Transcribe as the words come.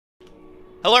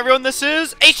Hello everyone, this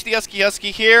is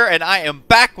HuskyStarcraft here, and I am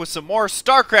back with some more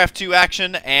StarCraft 2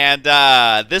 action, and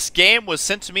this game was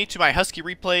sent to me to my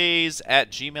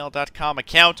huskyreplays@gmail.com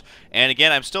account, and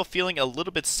again, I'm still feeling a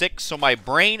little bit sick, so my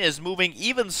brain is moving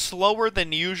even slower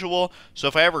than usual, so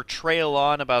if I ever trail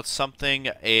on about something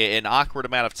an awkward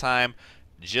amount of time,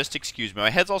 just excuse me. My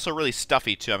head's also really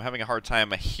stuffy too. I'm having a hard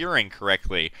time hearing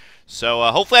correctly, so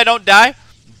hopefully I don't die.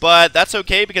 But that's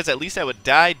okay, because at least I would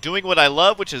die doing what I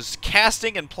love, which is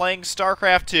casting and playing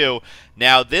StarCraft 2.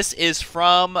 Now, this is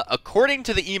from, according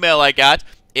to the email I got,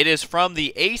 it is from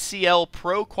the ACL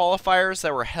Pro qualifiers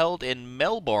that were held in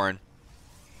Melbourne.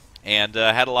 And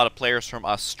had a lot of players from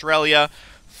Australia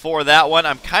for that one.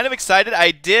 I'm kind of excited. I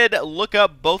did look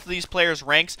up both of these players'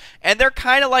 ranks, and they're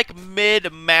kind of like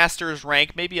mid-masters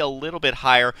rank, maybe a little bit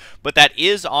higher, but that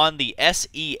is on the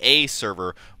SEA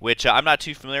server, which I'm not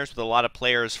too familiar with a lot of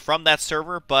players from that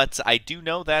server, but I do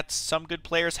know that some good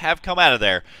players have come out of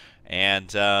there.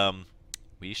 And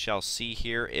we shall see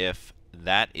here if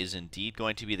that is indeed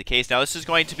going to be the case. Now, this is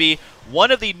going to be one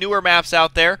of the newer maps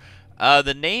out there.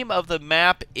 The name of the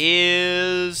map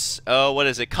is, what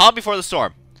is it? Calm Before the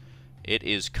Storm. It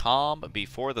is Calm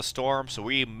Before the Storm, so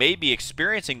we may be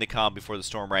experiencing the Calm Before the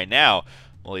Storm right now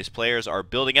while these players are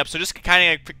building up. So just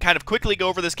kind of quickly go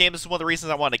over this game. This is one of the reasons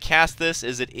I wanted to cast this,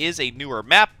 is it is a newer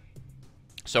map.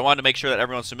 So I wanted to make sure that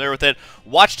everyone's familiar with it.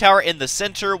 Watchtower in the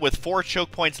center with 4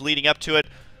 choke points leading up to it.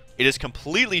 It is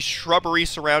completely shrubbery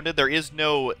surrounded. There is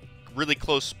no really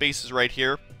close spaces right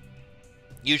here.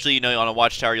 Usually, you know, on a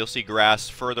watchtower, you'll see grass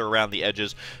further around the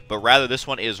edges, but rather this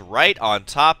one is right on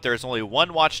top. There's only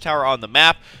one watchtower on the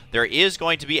map. There is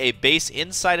going to be a base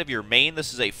inside of your main.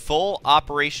 This is a full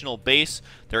operational base.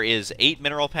 There is 8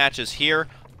 mineral patches here.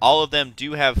 All of them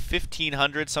do have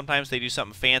 1,500. Sometimes they do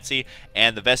something fancy,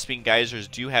 and the Vespene geysers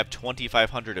do have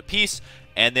 2,500 apiece.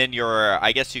 And then your,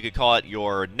 I guess you could call it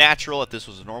your natural, if this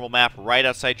was a normal map, right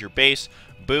outside your base.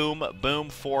 Boom, boom,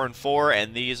 4 and 4,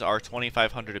 and these are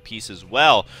 2,500 apiece as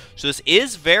well. So this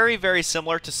is very, very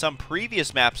similar to some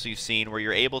previous maps we've seen where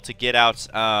you're able to get out,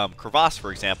 Crevasse,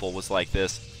 for example, was like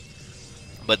this.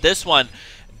 But this one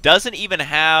doesn't even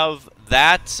have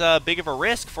that big of a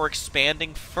risk for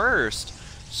expanding first.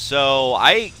 So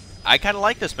I kind of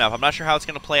like this map. I'm not sure how it's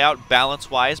going to play out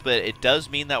balance-wise, but it does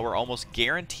mean that we're almost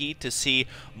guaranteed to see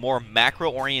more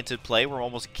macro-oriented play. We're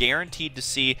almost guaranteed to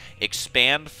see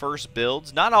expand first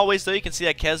builds. Not always, though. You can see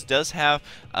that Kez does have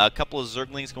a couple of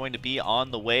Zerglings going to be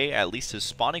on the way. At least his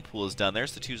spawning pool is done.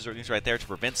 There's the 2 Zerglings right there to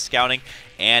prevent scouting.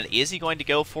 And is he going to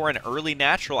go for an early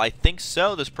natural? I think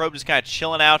so. This probe is kind of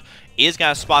chilling out. Is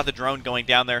going to spot the drone going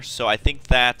down there. So I think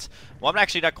that, well, I'm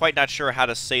actually not sure how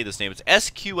to say this name. It's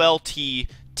SQLT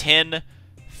 10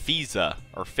 Phasa,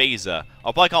 or Phasa.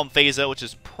 I'll probably call him Phasa, which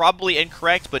is probably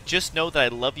incorrect, but just know that I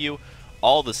love you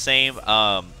all the same.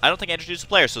 I don't think I introduced the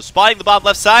player, so spotting the bottom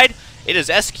left side, it is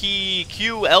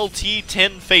SQLT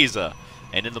 10 Phasa.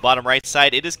 And in the bottom right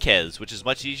side, it is Kez, which is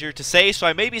much easier to say, so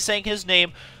I may be saying his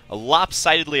name a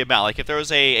lopsidedly amount. Like if there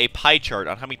was a pie chart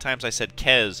on how many times I said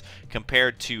Kez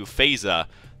compared to Phasa,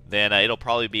 then it'll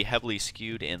probably be heavily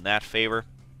skewed in that favor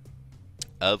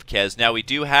of Kez. Now we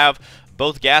do have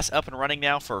both gas up and running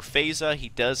now for Phasa. He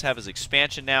does have his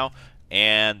expansion now,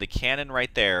 and the cannon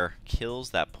right there kills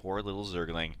that poor little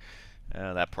Zergling.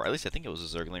 At least I think it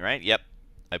was a Zergling, right? Yep,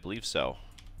 I believe so.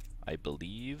 I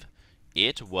believe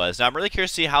it was. Now I'm really curious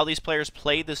to see how these players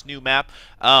play this new map.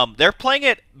 They're playing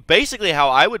it basically how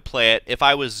I would play it if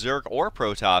I was Zerg or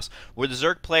Protoss, where the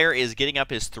Zerg player is getting up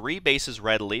his 3 bases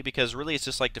readily, because really it's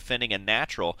just like defending a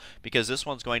natural, because this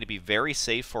one's going to be very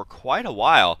safe for quite a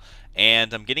while.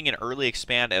 And I'm getting an early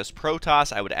expand as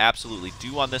Protoss. I would absolutely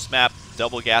do on this map.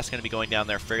 Double gas going to be going down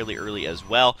there fairly early as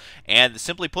well. And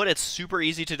simply put, it's super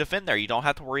easy to defend there. You don't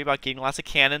have to worry about getting lots of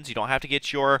cannons. You don't have to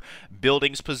get your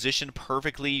buildings positioned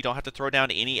perfectly. You don't have to throw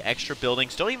down any extra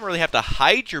buildings. Don't even really have to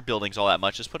hide your buildings all that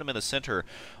much. Just put them in the center,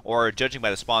 or judging by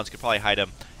the spawns, you could probably hide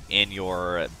them in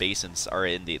your basins, or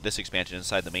in this expansion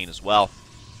inside the main as well.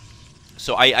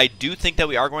 So I do think that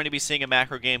we are going to be seeing a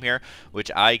macro game here,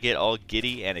 which I get all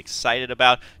giddy and excited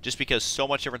about, just because so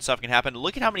much different stuff can happen.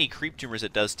 Look at how many creep tumors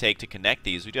it does take to connect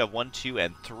these. We do have 1, 2,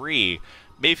 and 3.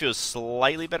 Maybe if it was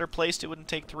slightly better placed, it wouldn't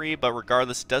take 3, but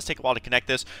regardless, it does take a while to connect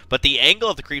this. But the angle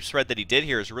of the creep spread that he did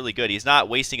here is really good. He's not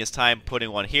wasting his time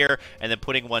putting one here and then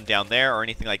putting one down there or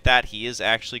anything like that. He is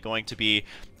actually going to be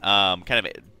kind of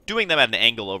doing them at an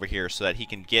angle over here so that he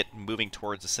can get moving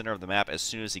towards the center of the map as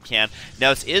soon as he can.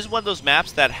 Now, this is one of those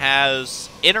maps that has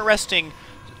interesting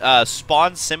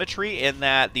spawn symmetry in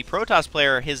that the Protoss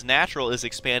player, his natural is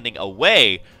expanding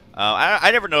away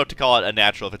I never know what to call it a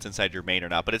natural if it's inside your main or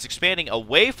not, but it's expanding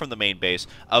away from the main base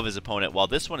of his opponent, while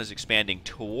this one is expanding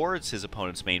towards his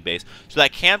opponent's main base. So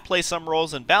that can play some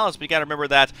roles in balance, but you got to remember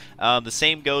that the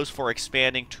same goes for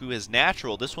expanding to his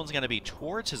natural. This one's going to be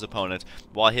towards his opponent,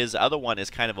 while his other one is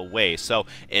kind of away. So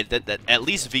at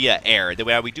least via air.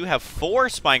 We do have 4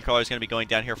 spine crawlers going to be going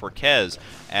down here for Kez,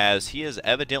 as he is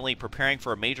evidently preparing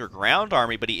for a major ground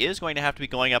army, but he is going to have to be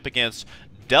going up against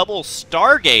double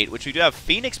Stargate, which we do have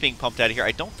Phoenix being pumped out of here.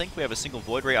 I don't think we have a single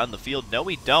Void Ray on the field. No,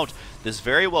 we don't. This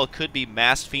very well could be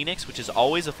Masked Phoenix, which is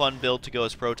always a fun build to go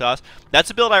as Protoss. That's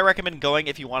a build I recommend going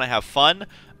if you want to have fun.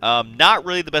 Not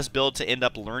really the best build to end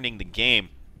up learning the game,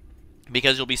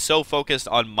 because you'll be so focused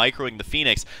on microing the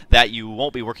Phoenix that you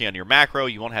won't be working on your macro,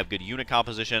 you won't have good unit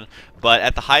composition. But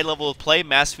at the high level of play,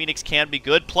 Masked Phoenix can be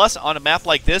good. Plus, on a map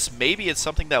like this, maybe it's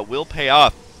something that will pay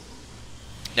off.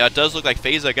 Now, it does look like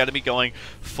Phasa got to be going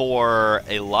for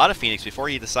a lot of Phoenix before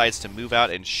he decides to move out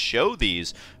and show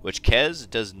these, which Kez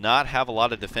does not have a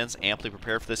lot of defense amply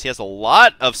prepared for this. He has a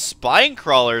lot of spine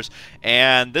crawlers,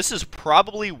 and this is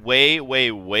probably way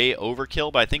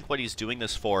overkill, but I think what he's doing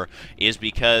this for is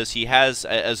because he has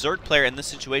a Zerg player in this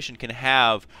situation can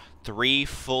have 3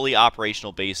 fully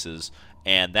operational bases,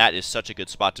 and that is such a good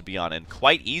spot to be on, and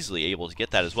quite easily able to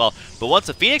get that as well. But once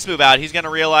the Phoenix move out, he's going to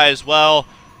realize, well,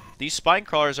 these spine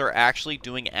crawlers are actually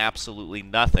doing absolutely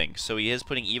nothing. So he is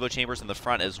putting Evo chambers in the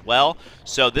front as well.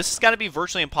 So this is going to be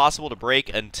virtually impossible to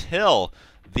break until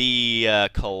the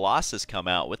Colossus come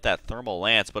out with that thermal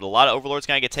lance. But a lot of Overlords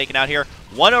going to get taken out here.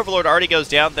 One Overlord already goes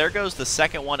down. There goes the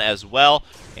second one as well.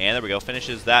 And there we go.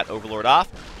 Finishes that Overlord off.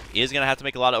 Is going to have to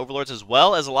make a lot of Overlords as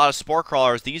well as a lot of Spore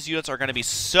Crawlers. These units are going to be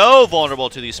so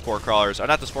vulnerable to these Spore Crawlers. Or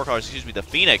not the Spore Crawlers, excuse me, the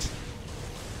Phoenix.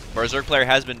 Our Zerg player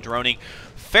has been droning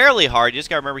fairly hard. You just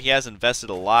got to remember he has invested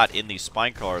a lot in these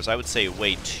spine crawlers. I would say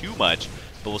way too much,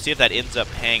 but we'll see if that ends up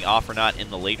paying off or not in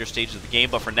the later stages of the game.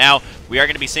 But for now, we are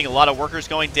going to be seeing a lot of workers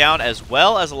going down as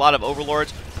well as a lot of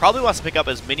Overlords. Probably wants to pick up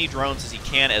as many drones as he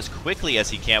can as quickly as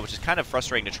he can, which is kind of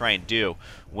frustrating to try and do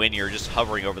when you're just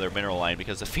hovering over their mineral line,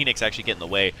 because the Phoenix actually get in the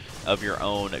way of your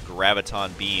own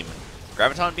Graviton Beam.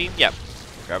 Graviton Beam? Yeah.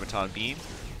 Graviton Beam.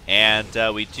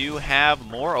 And we do have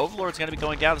more Overlords going to be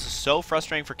going down. This is so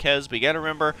frustrating for Kez, but you got to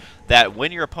remember that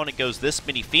when your opponent goes this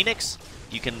many Phoenix,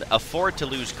 you can afford to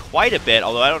lose quite a bit,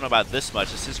 although I don't know about this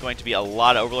much. This is going to be a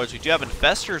lot of Overlords. We do have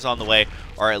Infestors on the way,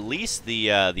 or at least the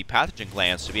Pathogen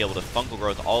Glands, to be able to fungal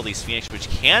growth all these Phoenix, which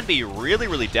can be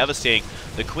really devastating.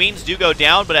 The Queens do go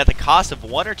down, but at the cost of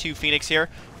 1 or 2 Phoenix here.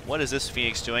 What is this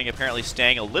Phoenix doing? Apparently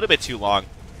staying a little bit too long.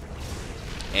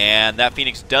 And that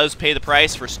Phoenix does pay the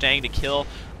price for staying to kill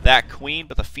that Queen,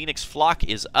 but the Phoenix flock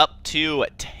is up to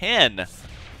 10.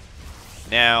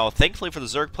 Now, thankfully for the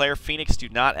Zerg player, Phoenix do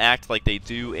not act like they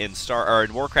do in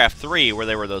in Warcraft 3, where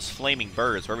there were those flaming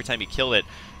birds, where every time you killed it,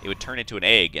 it would turn into an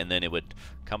egg, and then it would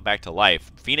come back to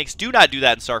life. Phoenix do not do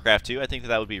that in StarCraft 2. I think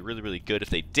that would be really good if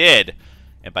they did,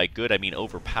 and by good, I mean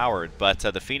overpowered. But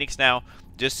the Phoenix now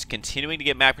just continuing to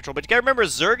get map control. But you gotta remember,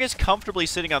 Zerg is comfortably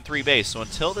sitting on 3 base, so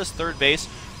until this 3rd base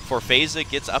for Phasa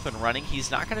gets up and running,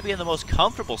 he's not going to be in the most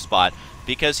comfortable spot,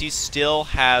 because he still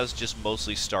has just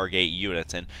mostly Stargate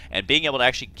units, and being able to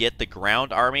actually get the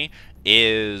ground army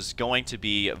is going to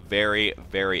be very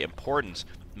important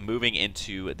moving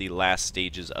into the last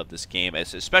stages of this game,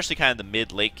 especially kind of the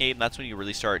mid-late game. That's when you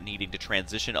really start needing to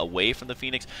transition away from the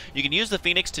Phoenix. You can use the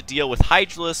Phoenix to deal with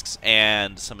Hydralisks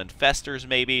and some Infestors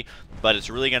maybe, but it's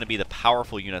really going to be the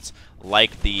powerful units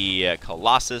like the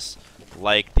Colossus,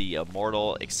 like the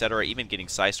Immortal, etc. Even getting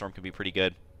Psystorm can be pretty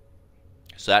good.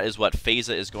 So that is what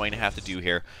Phasa is going to have to do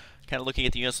here. Kind of looking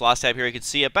at the units lost tab here, you can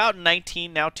see about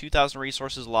 19 now, 2,000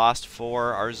 resources lost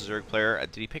for our Zerg player.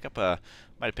 Did he pick up a...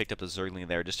 Might have picked up the Zergling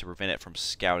there just to prevent it from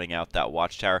scouting out that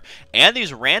watchtower. And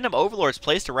these random Overlords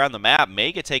placed around the map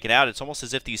may get taken out. It's almost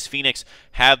as if these Phoenix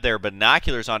have their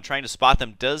binoculars on trying to spot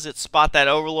them. Does it spot that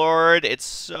Overlord? It's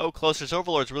so close. There's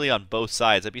Overlords really on both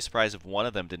sides. I'd be surprised if one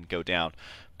of them didn't go down.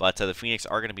 But the Phoenix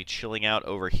are going to be chilling out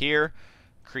over here.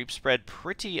 Creep spread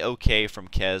pretty okay from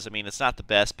Kez. I mean, it's not the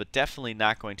best, but definitely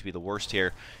not going to be the worst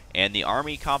here. And the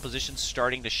army composition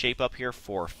starting to shape up here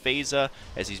for Phasa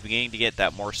as he's beginning to get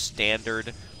that more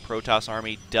standard Protoss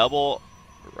army. Double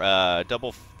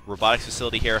robotics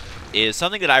facility here is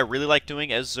something that I really like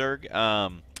doing as Zerg,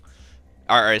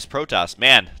 or as Protoss.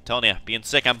 Man, I'm telling you, being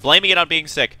sick. I'm blaming it on being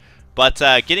sick. But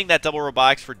getting that double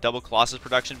robotics for double Colossus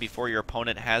production before your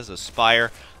opponent has a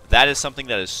Spire, that is something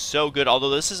that is so good, although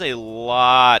this is a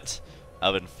lot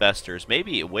of Infestors.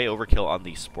 Maybe way overkill on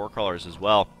the Spore Crawlers as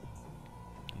well.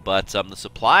 But the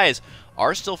supplies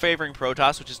are still favoring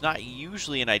Protoss, which is not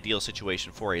usually an ideal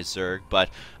situation for a Zerg. But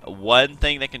one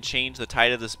thing that can change the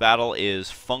tide of this battle is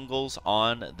fungals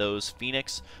on those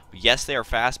Phoenix. Yes, they are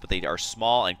fast, but they are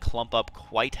small and clump up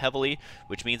quite heavily,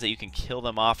 which means that you can kill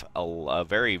them off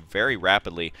very, very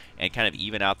rapidly and kind of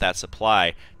even out that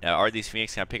supply. Now, are these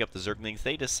Phoenix going to pick up the Zerglings?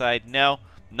 They decide, no,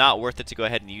 not worth it to go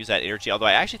ahead and use that energy, although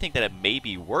I actually think that it may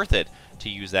be worth it to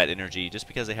use that energy just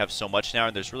because they have so much now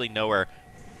and there's really nowhere.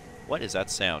 What is that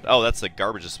sound? Oh, that's the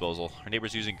garbage disposal. Our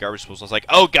neighbor's using garbage disposal. It's like,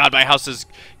 oh god, my house is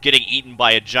getting eaten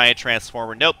by a giant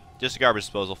transformer. Nope, just a garbage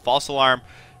disposal. False alarm.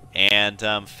 And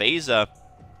Phasa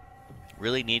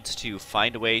really needs to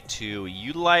find a way to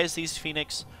utilize these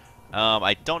Phoenix.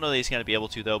 I don't know that he's going to be able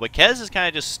to, though. But Kez is kind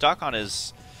of just stuck on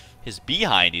his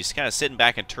behind. He's kind of sitting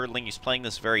back and turtling. He's playing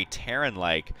this very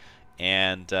Terran-like.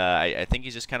 And I think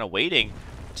he's just kind of waiting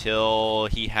till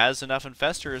he has enough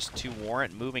infestors to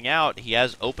warrant moving out. He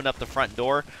has opened up the front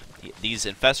door. These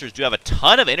infestors do have a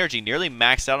ton of energy, nearly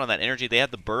maxed out on that energy. They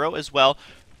have the burrow as well,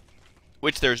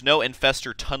 which there's no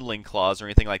infestor tunneling clause or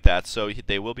anything like that, so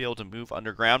they will be able to move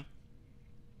underground.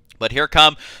 But here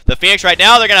come the Phoenix right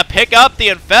now. They're going to pick up the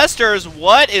infestors.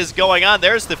 What is going on?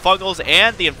 There's the fungals,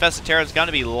 and the infested Terran's going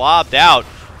to be lobbed out.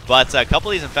 But a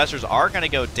couple of these infestors are going to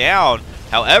go down.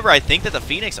 However, I think that the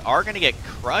Phoenix are going to get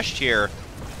crushed here.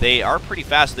 They are pretty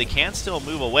fast, so they can still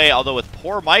move away, although with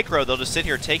poor micro, they'll just sit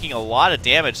here taking a lot of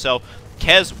damage. So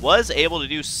Kez was able to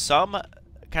do some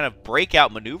kind of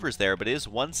breakout maneuvers there, but it is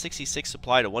 166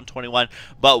 supply to 121.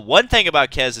 But one thing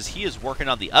about Kez is he is working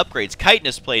on the upgrades.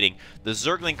 Chitinous plating, the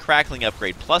Zergling crackling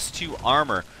upgrade, +2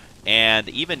 armor, and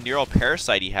even Neural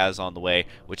Parasite he has on the way,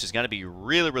 which is going to be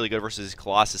really, really good versus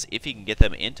Colossus if he can get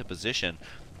them into position.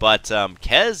 But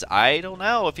Kez, I don't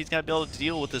know if he's going to be able to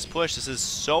deal with this push. This is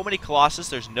so many Colossus.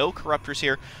 There's no Corruptors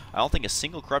here. I don't think a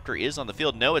single Corruptor is on the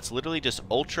field. No, it's literally just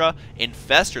Ultra,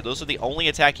 Infestor. Those are the only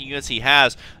attacking units he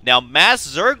has. Now, Mass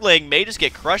Zergling may just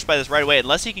get crushed by this right away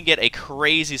unless he can get a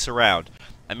crazy surround.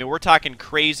 I mean, we're talking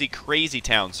crazy, crazy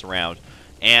town surround.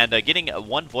 And getting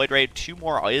one Void Ray, 2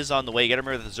 more is on the way. You gotta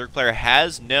remember that the Zerg player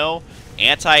has no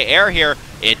anti-air here.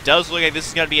 It does look like this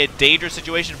is going to be a dangerous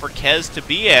situation for Kez to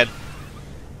be in.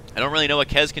 I don't really know what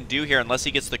Kez can do here unless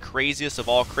he gets the craziest of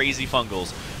all crazy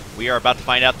fungals. We are about to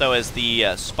find out, though, as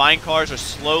the Spine Crawlers are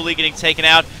slowly getting taken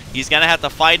out. He's going to have to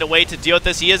find a way to deal with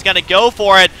this. He is going to go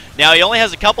for it. Now, he only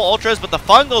has a couple Ultras, but the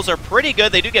fungals are pretty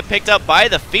good. They do get picked up by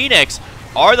the Phoenix.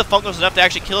 Are the fungals enough to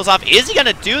actually kill us off? Is he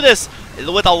going to do this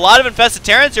with a lot of Infested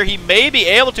Terrans here? He may be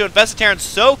able to. Infested Terrans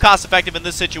so cost-effective in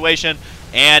this situation,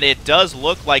 and it does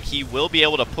look like he will be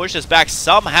able to push this back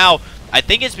somehow. I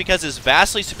think it's because his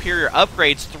vastly superior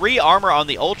upgrades, 3 armor on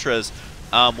the Ultras,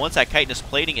 once that chitinous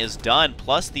plating is done,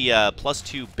 plus the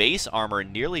 +2 base armor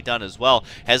nearly done as well,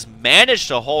 has managed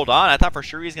to hold on. I thought for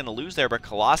sure he was going to lose there, but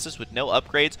Colossus with no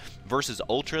upgrades versus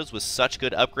Ultras with such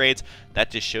good upgrades,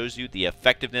 that just shows you the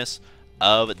effectiveness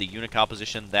of the unit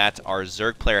composition that our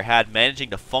Zerg player had, managing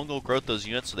to fungal growth those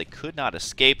units so they could not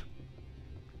escape.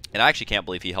 And I actually can't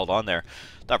believe he held on there.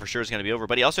 Thought for sure it was going to be over.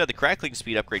 But he also had the crackling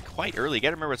speed upgrade quite early. You got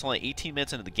to remember it's only 18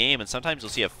 minutes into the game, and sometimes you'll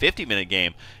see a 50-minute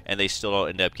game, and they still don't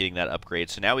end up getting that upgrade.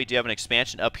 So now we do have an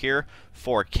expansion up here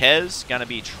for Kez. Going to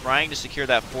be trying to secure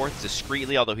that 4th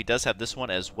discreetly, although he does have this one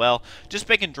as well. Just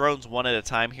making drones one at a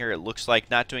time here, it looks like.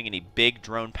 Not doing any big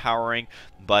drone powering,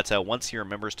 but once he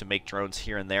remembers to make drones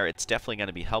here and there, it's definitely going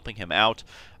to be helping him out.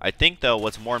 I think, though,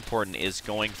 what's more important is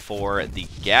going for the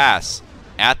gas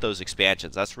at those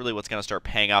expansions. That's really what's going to start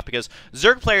paying off, because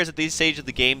Zerg players at these stages of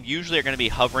the game usually are going to be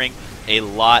hovering a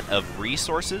lot of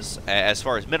resources as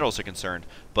far as minerals are concerned,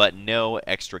 but no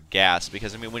extra gas,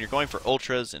 because I mean, when you're going for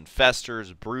Ultras,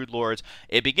 Infestors, Broodlords,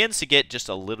 it begins to get just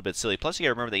a little bit silly. Plus you got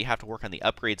to remember that you have to work on the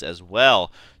upgrades as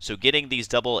well, so getting these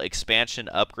double expansion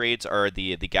upgrades, or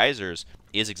the geysers,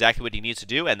 is exactly what he needs to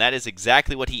do, and that is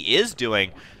exactly what he is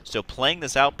doing. So playing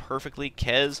this out perfectly,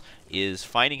 Kez is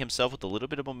finding himself with a little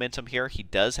bit of momentum here. He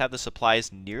does have the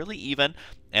supplies nearly even,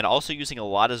 and also using a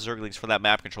lot of Zerglings for that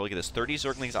map control. Look at this, 30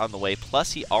 Zerglings on the way,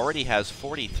 plus he already has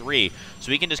 43,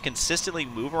 so he can just consistently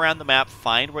move around the map,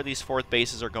 find where these 4th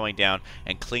bases are going down,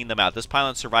 and clean them out. This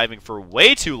pylon's surviving for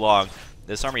way too long.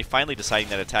 This army finally deciding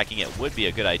that attacking it would be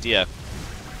a good idea.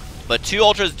 But 2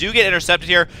 Ultras do get intercepted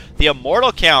here. The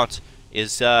Immortal count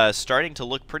is starting to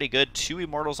look pretty good. 2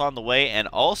 Immortals on the way, and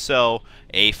also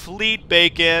a Fleet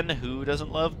Bacon. Who doesn't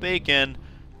love bacon?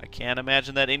 I can't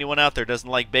imagine that anyone out there doesn't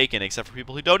like bacon, except for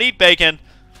people who don't eat bacon.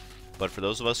 But for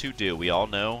those of us who do, we all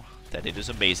know that it is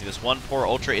amazing. This one poor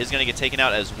Ultra is going to get taken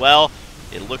out as well.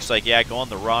 It looks like, yeah, going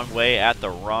the wrong way at the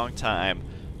wrong time.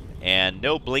 And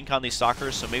no blink on these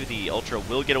stalkers, so maybe the Ultra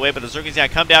will get away, but the Zergling's going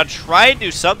to come down, try and do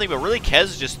something, but really Kez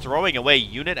is just throwing away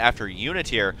unit after unit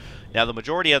here. Now, the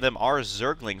majority of them are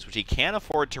Zerglings, which he can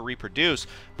afford to reproduce,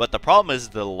 but the problem is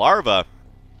the larva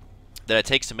that it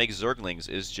takes to make Zerglings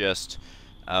is just...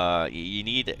 you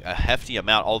need a hefty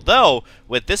amount. Although,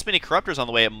 with this many Corruptors on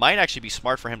the way, it might actually be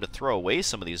smart for him to throw away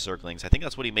some of these Zerglings. I think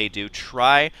that's what he may do.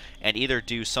 Try and either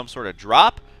do some sort of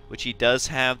drop, which he does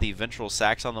have the Ventral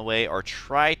Sacs on the way, or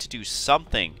try to do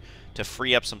something to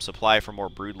free up some supply for more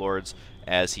Broodlords,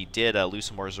 as he did lose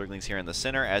some more Zerglings here in the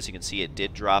center. As you can see, it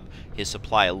did drop his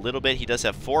supply a little bit. He does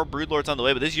have 4 Broodlords on the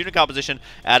way, but this unit composition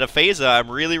out of Phasa I'm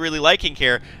really liking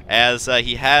here, as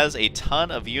he has a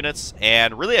ton of units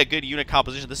and really a good unit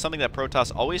composition. This is something that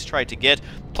Protoss always tried to get.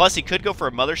 Plus, he could go for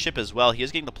a Mothership as well. He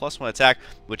is getting the +1 attack,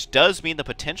 which does mean the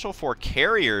potential for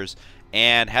carriers.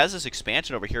 And has this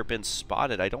expansion over here been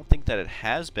spotted? I don't think that it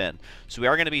has been. So we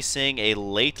are going to be seeing a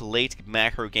late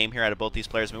macro game here out of both these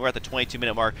players. I mean, we're at the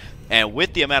 22-minute mark, and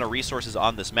with the amount of resources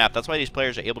on this map, that's why these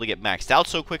players are able to get maxed out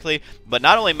so quickly. But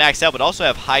not only maxed out, but also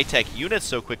have high-tech units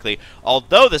so quickly.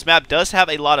 Although this map does have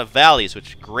a lot of valleys,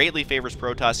 which greatly favors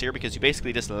Protoss here, because you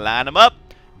basically just line them up,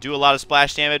 do a lot of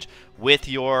splash damage with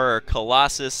your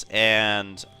Colossus,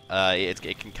 and... it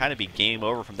can kind of be game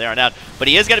over from there on out. But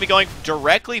he is going to be going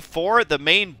directly for the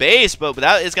main base, but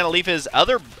that is going to leave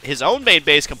his own main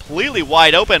base completely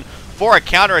wide open for a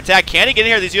counterattack. Can he get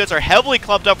in here? These units are heavily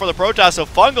clumped up for the Protoss, so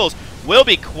Fungals will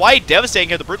be quite devastating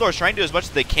here. The Broodlords trying to do as much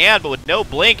as they can, but with no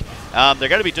blink, they're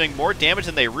going to be doing more damage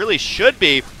than they really should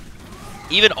be.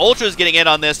 Even Ultra's getting in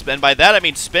on this, and by that I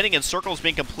mean spinning in circles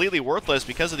being completely worthless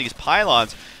because of these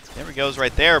pylons. There he goes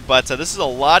right there, but this is a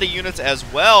lot of units as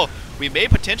well. We may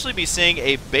potentially be seeing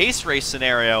a base race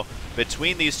scenario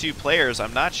between these two players.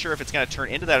 I'm not sure if it's going to turn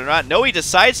into that or not. No, he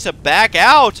decides to back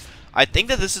out. I think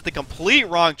that this is the complete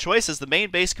wrong choice, as the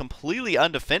main base completely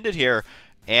undefended here.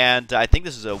 And I think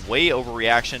this is a way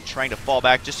overreaction, trying to fall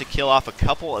back just to kill off a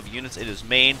couple of units in his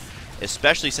main,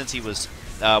 especially since he was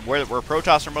where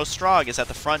Protoss are most strong, is at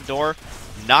the front door,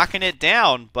 knocking it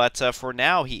down. But for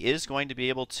now, he is going to be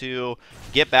able to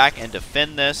get back and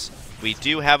defend this. We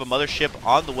do have a Mothership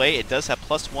on the way. It does have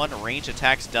 +1 range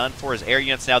attacks done for his air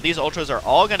units. Now, these Ultras are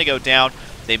all going to go down.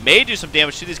 They may do some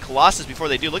damage to these Colossus before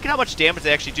they do. Look at how much damage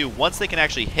they actually do once they can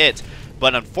actually hit.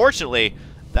 But unfortunately,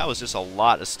 that was just a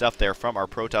lot of stuff there from our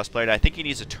Protoss player. I think he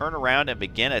needs to turn around and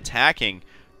begin attacking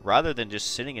rather than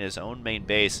just sitting in his own main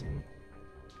base.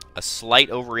 A slight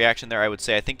overreaction there, I would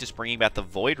say. I think just bringing back the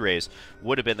Void Rays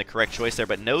would have been the correct choice there,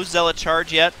 but no Zealot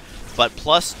charge yet. But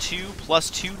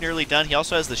 +2 nearly done. He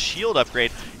also has the shield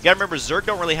upgrade. You gotta remember, Zerg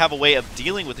don't really have a way of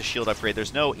dealing with the shield upgrade.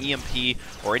 There's no EMP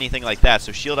or anything like that,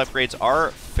 so shield upgrades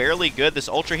are fairly good. This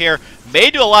Ultra here may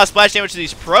do a lot of splash damage to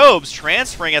these probes,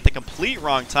 transferring at the complete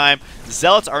wrong time.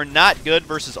 Zealots are not good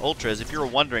versus Ultras. If you were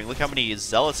wondering, look how many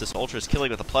Zealots this Ultra is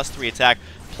killing with a +3 attack,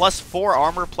 +4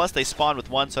 armor, plus they spawn with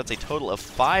 1, so that's a total of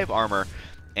 5 armor.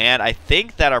 And I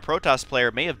think that our Protoss player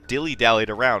may have dilly-dallied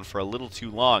around for a little too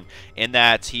long, in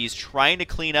that he's trying to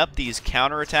clean up these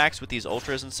counterattacks with these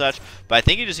Ultras and such, but I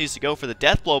think he just needs to go for the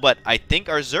death blow. But I think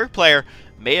our Zerg player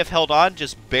may have held on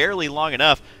just barely long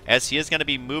enough, as he is going to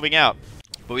be moving out.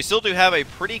 But we still do have a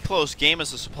pretty close game,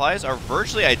 as the supplies are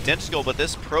virtually identical, but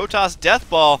this Protoss Death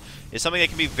Ball is something that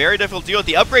can be very difficult to deal with.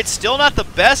 The upgrade's still not the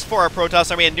best for our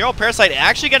Protoss army, and Neural Parasite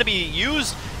actually going to be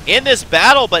used in this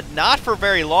battle, but not for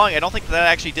very long. I don't think that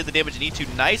actually did the damage it needed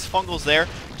to. Nice Fungals there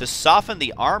to soften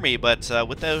the army, but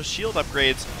with those shield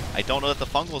upgrades, I don't know that the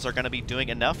Fungals are going to be doing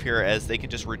enough here, as they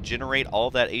can just regenerate all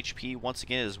that HP. Once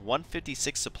again, it is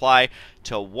 156 supply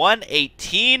to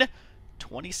 118.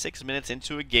 26 minutes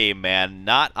into a game, man.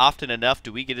 Not often enough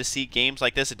do we get to see games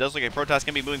like this. It does look like Protoss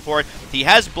can be moving forward. He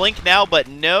has Blink now, but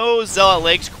no Zealot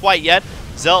Legs quite yet.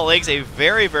 Zealot Legs, a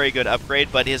very good upgrade,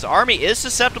 but his army is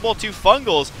susceptible to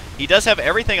Fungals. He does have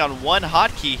everything on one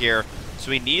hotkey here, so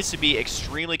he needs to be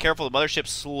extremely careful. The Mothership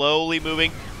slowly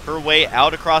moving her way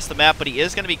out across the map, but he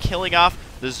is going to be killing off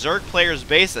the Zerg player's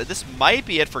base. This might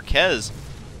be it for Kez,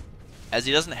 as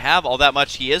he doesn't have all that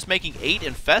much. He is making 8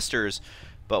 Infestors,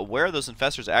 but where are those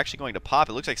Infestors actually going to pop?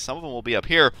 It looks like some of them will be up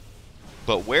here,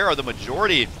 but where are the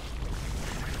majority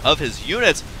of his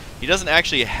units? He doesn't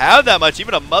actually have that much.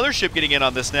 Even a Mothership getting in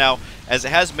on this now, as it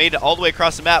has made it all the way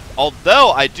across the map.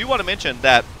 Although, I do want to mention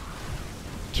that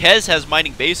Kez has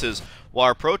mining bases, while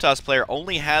our Protoss player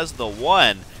only has the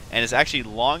one, and is actually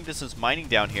long-distance mining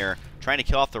down here, trying to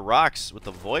kill off the rocks with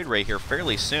the Void Ray here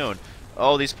fairly soon.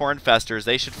 Oh, these poor Infestors.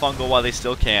 They should fungal while they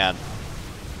still can.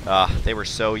 They were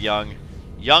so young.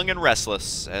 young and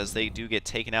restless as they do get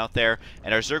taken out there.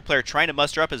 And our Zerg player trying to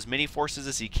muster up as many forces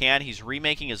as he can. He's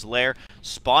remaking his lair,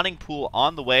 spawning pool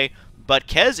on the way. But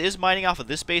Kez is mining off of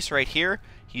this base right here.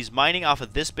 He's mining off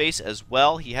of this base as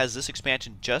well. He has this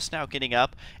expansion just now getting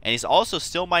up. And he's also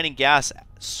still mining gas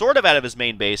sort of out of his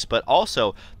main base, but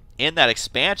also in that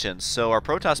expansion. So our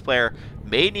Protoss player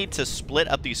may need to split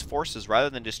up these forces rather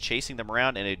than just chasing them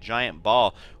around in a giant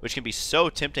ball, which can be so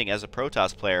tempting as a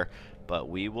Protoss player. But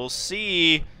we will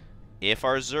see if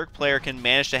our Zerg player can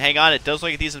manage to hang on. It does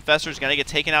look like these infestors are going to get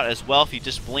taken out as well. If he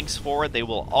just blinks forward, they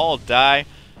will all die.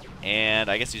 And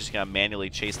I guess he's just going to manually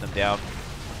chase them down.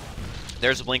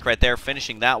 There's a blink right there,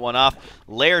 finishing that one off.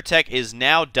 Lair tech is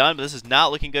now done, but this is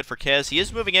not looking good for Kez. He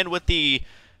is moving in with the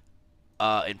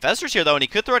infestors here, though, and he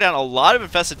could throw down a lot of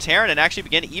infested Terran and actually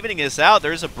begin evening this out.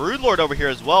 There's a Broodlord over here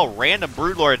as well, random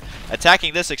Broodlord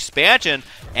attacking this expansion,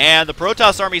 and the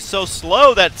Protoss army is so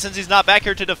slow that since he's not back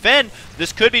here to defend,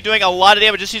 this could be doing a lot of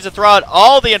damage. Just needs to throw out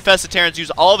all the infested Terrans,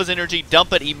 use all of his energy,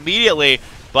 dump it immediately,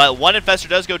 but one infestor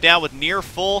does go down with near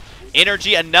full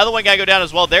energy. Another one got to go down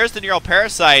as well. There's the Neural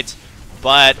Parasites,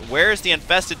 but where's the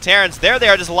infested Terrans? There they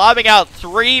are, just lobbing out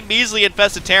 3 measly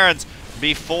infested Terrans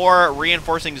before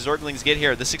reinforcing Zerglings get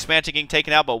here. This expansion getting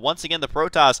taken out, but once again the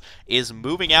Protoss is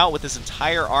moving out with this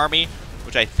entire army,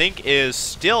 which I think is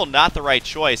still not the right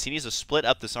choice. He needs to split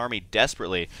up this army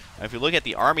desperately. Now, if you look at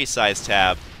the army size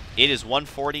tab, it is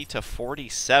 140 to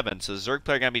 47, so the Zerg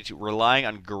player going to be relying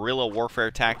on guerrilla warfare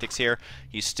tactics here.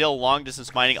 He's still long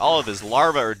distance mining. All of his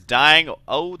larvae are dying.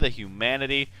 Oh, the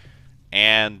humanity.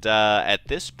 And at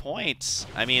this point,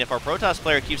 I mean, if our Protoss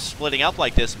player keeps splitting up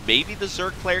like this, maybe the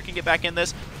Zerg player can get back in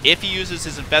this if he uses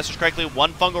his infestors correctly.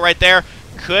 One fungal right there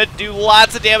could do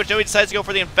lots of damage. No, he decides to go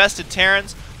for the infested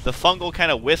Terrans. The fungal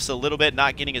kind of whiffs a little bit,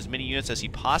 not getting as many units as he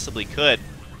possibly could.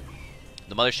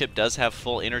 The mothership does have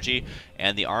full energy,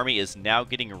 and the army is now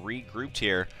getting regrouped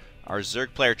here. Our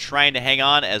Zerg player trying to hang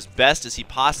on as best as he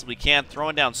possibly can,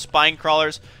 throwing down spine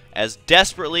crawlers as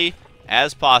desperately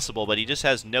as possible, but he just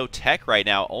has no tech right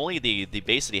now. Only the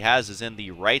base that he has is in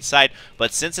the right side,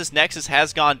 but since this Nexus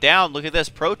has gone down, look at this,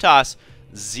 Protoss,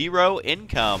 0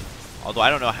 income. Although I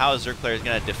don't know how a Zerg player is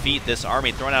going to defeat this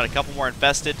army. Throwing out a couple more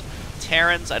infested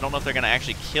Terrans. I don't know if they're going to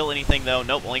actually kill anything, though.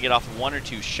 Nope, only get off 1 or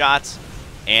 2 shots.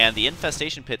 And the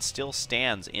infestation pit still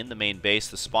stands in the main base.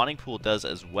 The spawning pool does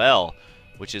as well,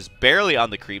 which is barely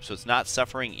on the creep, so it's not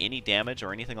suffering any damage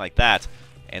or anything like that.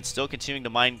 And still continuing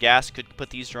to mine gas could put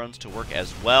these drones to work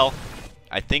as well.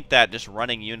 I think that just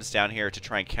running units down here to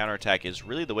try and counterattack is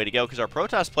really the way to go, because our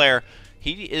Protoss player,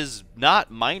 he is not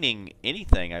mining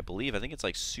anything, I believe. I think it's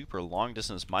like super long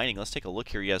distance mining. Let's take a look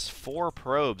here. He has 4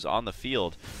 probes on the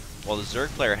field, while the Zerg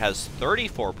player has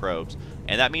 34 probes.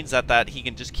 And that means that he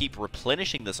can just keep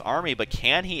replenishing this army, but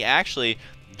can he actually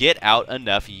get out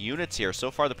enough units here?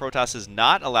 So far, the Protoss has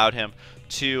not allowed him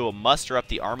to muster up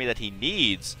the army that he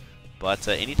needs. But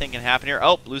anything can happen here.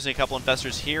 Oh, losing a couple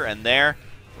infestors here and there,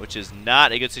 which is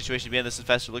not a good situation to be in. This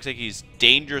infestor looks like he's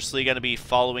dangerously going to be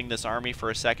following this army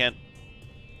for a second.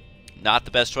 Not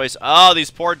the best choice. Oh, these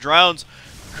poor drones.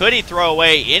 Could he throw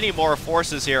away any more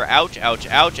forces here? Ouch, ouch,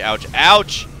 ouch, ouch,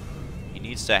 ouch. He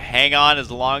needs to hang on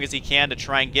as long as he can to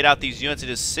try and get out these units.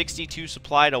 It is 62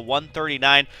 supply to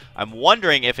 139. I'm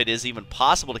wondering if it is even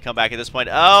possible to come back at this point.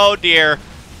 Oh, dear.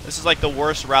 This is like the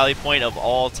worst rally point of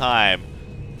all time.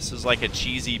 This is like a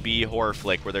cheesy B horror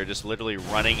flick where they're just literally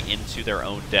running into their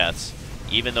own deaths,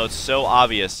 even though it's so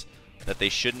obvious that they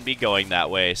shouldn't be going that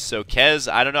way. So Kez,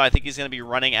 I don't know, I think he's going to be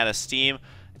running out of steam,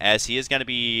 as he is going to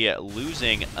be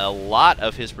losing a lot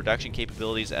of his production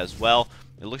capabilities as well.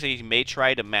 It looks like he may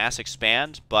try to mass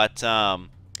expand, but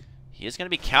he is going to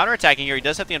be counterattacking here. He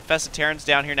does have the infested Terrans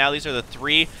down here now. These are the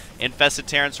 3 infested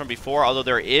Terrans from before, although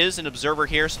there is an observer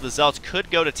here, so the Zealots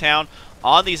could go to town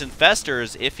on these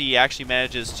infestors. If he actually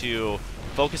manages to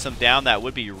focus them down, that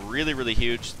would be really, really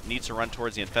huge. Needs to run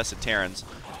towards the infested Terrans.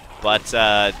 But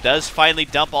does finally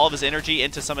dump all of his energy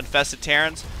into some infested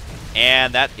Terrans,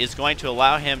 and that is going to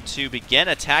allow him to begin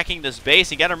attacking this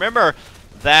base. You got to remember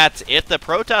that if the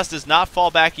Protoss does not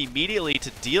fall back immediately to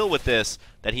deal with this,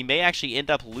 that he may actually end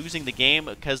up losing the game,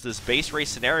 because this base race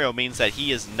scenario means that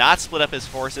he is not split up his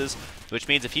forces, which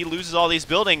means if he loses all these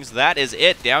buildings, that is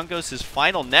it. Down goes his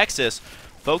final Nexus,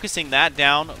 focusing that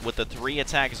down with the 3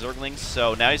 attack Zerglings.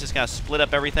 So now he's just going to split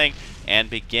up everything and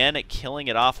begin killing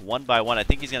it off one by one. I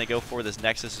think he's going to go for this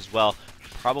Nexus as well.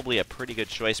 Probably a pretty good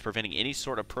choice, preventing any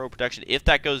sort of probe production. If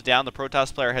that goes down, the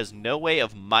Protoss player has no way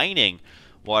of mining,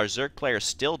 while our Zerg player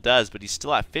still does, but he's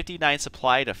still at 59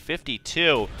 supply to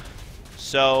 52.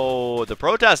 So the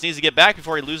Protoss needs to get back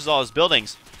before he loses all his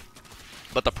buildings.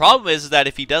 But the problem is that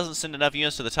if he doesn't send enough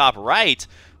units to the top right,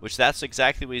 which that's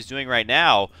exactly what he's doing right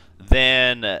now,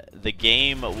 then the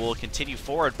game will continue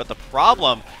forward. But the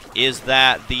problem is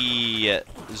that the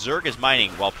Zerg is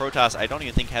mining, while Protoss, I don't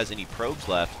even think, has any probes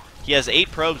left. He has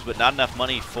 8 probes, but not enough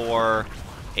money for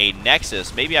a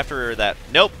Nexus. Maybe after that.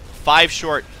 Nope, 5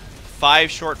 short.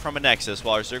 5 short from a Nexus,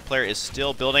 while our Zerg player is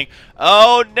still building.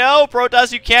 Oh no,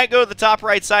 Protoss, you can't go to the top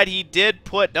right side. He did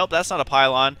put, nope, that's not a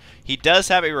pylon. He does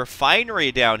have a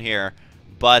refinery down here,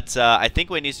 but I think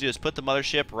what he needs to do is put the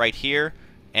mothership right here,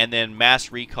 and then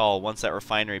mass recall once that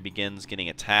refinery begins getting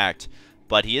attacked.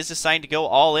 But he is deciding to go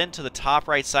all in to the top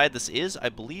right side. This is, I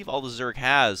believe, all the Zerg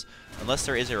has, unless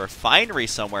there is a refinery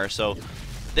somewhere. So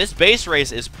this base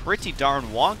race is pretty darn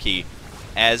wonky,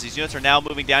 as these units are now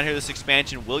moving down here. This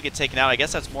expansion will get taken out. I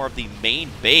guess that's more of the main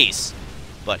base.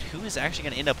 But who is actually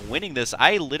going to end up winning this?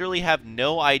 I literally have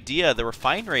no idea. The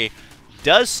refinery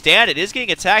does stand. It is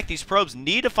getting attacked. These probes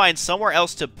need to find somewhere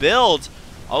else to build.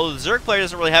 Although the Zerg player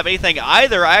doesn't really have anything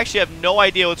either. I actually have no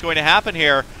idea what's going to happen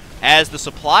here, as the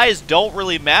supplies don't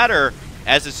really matter,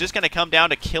 as it's just going to come down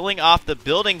to killing off the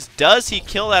buildings. Does he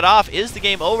kill that off? Is the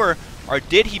game over? Or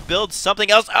did he build something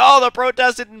else? Oh, the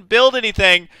Protoss didn't build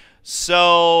anything.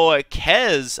 So,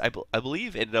 Kez, I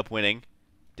believe, ended up winning.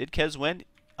 Did Kez win?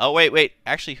 Oh, wait.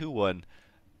 Actually, who won?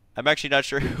 I'm actually not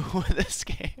sure who won this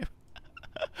game.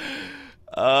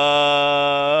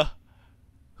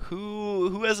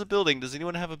 Who has a building? Does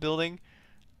anyone have a building?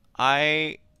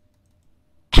 I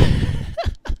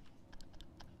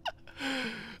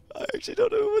actually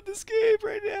don't know who won this game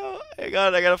right now. Hang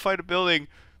on, I gotta find a building.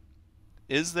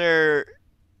 Is there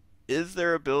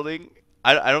a building?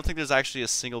 I don't think there's actually a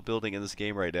single building in this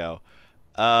game right now.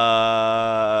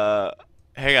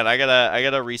 Hang on, I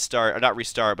gotta restart, or not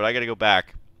restart, but I gotta go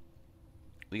back.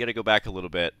 We gotta go back a little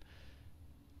bit.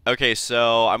 Okay,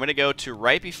 so I'm gonna go to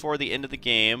right before the end of the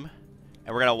game,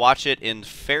 and we're gonna watch it in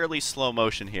fairly slow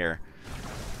motion here.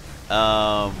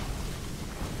 So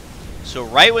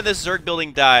right when this Zerg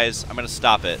building dies, I'm gonna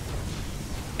stop it.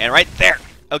 And right there!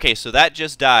 Okay, so that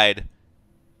just died,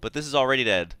 but this is already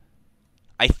dead.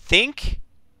 I think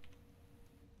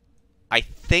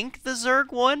the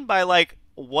Zerg won by like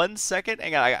 1 second.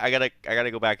 Hang on, I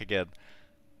gotta go back again.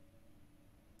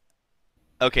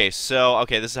 Okay, so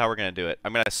this is how we're gonna do it.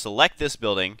 I'm gonna select this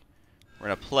building. We're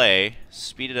gonna play,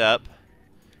 speed it up.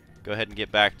 Go ahead and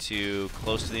get back to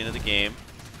close to the end of the game.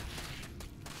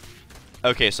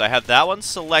 Okay, so I have that one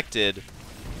selected,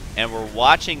 and we're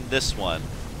watching this one.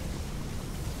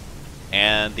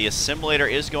 And the assimilator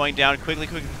is going down quickly.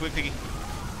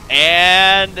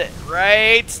 And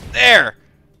right there.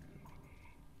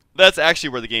 That's actually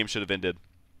where the game should have ended,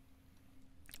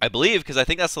 I believe, because I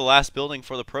think that's the last building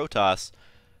for the Protoss.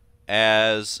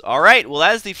 Alright, well,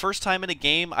 that is the first time in a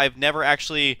game I've never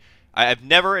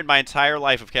in my entire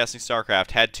life of casting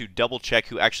StarCraft had to double check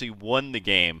who actually won the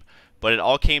game. But it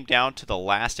all came down to the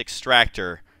last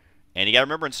extractor. And you gotta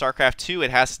remember, in StarCraft 2,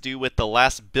 it has to do with the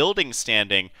last building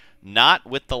standing, not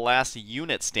with the last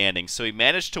unit standing. So he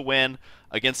managed to win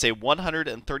against a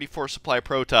 134 supply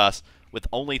Protoss with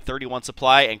only 31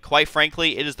 supply, and quite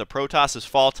frankly, it is the Protoss's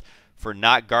fault for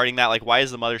not guarding that. Like, why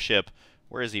is the mothership,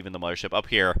 where is even the mothership? Up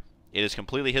here. It is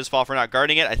completely his fault for not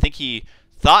guarding it. I think he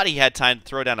thought he had time to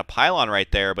throw down a pylon right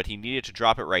there, but he needed to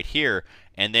drop it right here,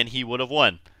 and then he would have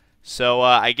won. So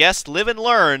I guess live and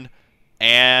learn,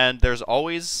 and there's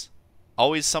always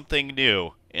something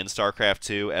new in StarCraft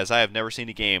 2, as I have never seen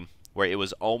a game where it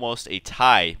was almost a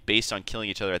tie based on killing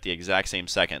each other at the exact same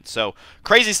second. So,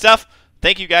 crazy stuff.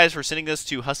 Thank you guys for sending this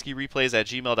to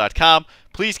huskyreplays@gmail.com.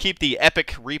 Please keep the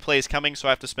epic replays coming so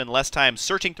I have to spend less time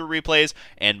searching through replays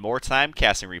and more time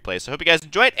casting replays. So I hope you guys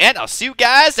enjoyed, and I'll see you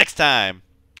guys next time.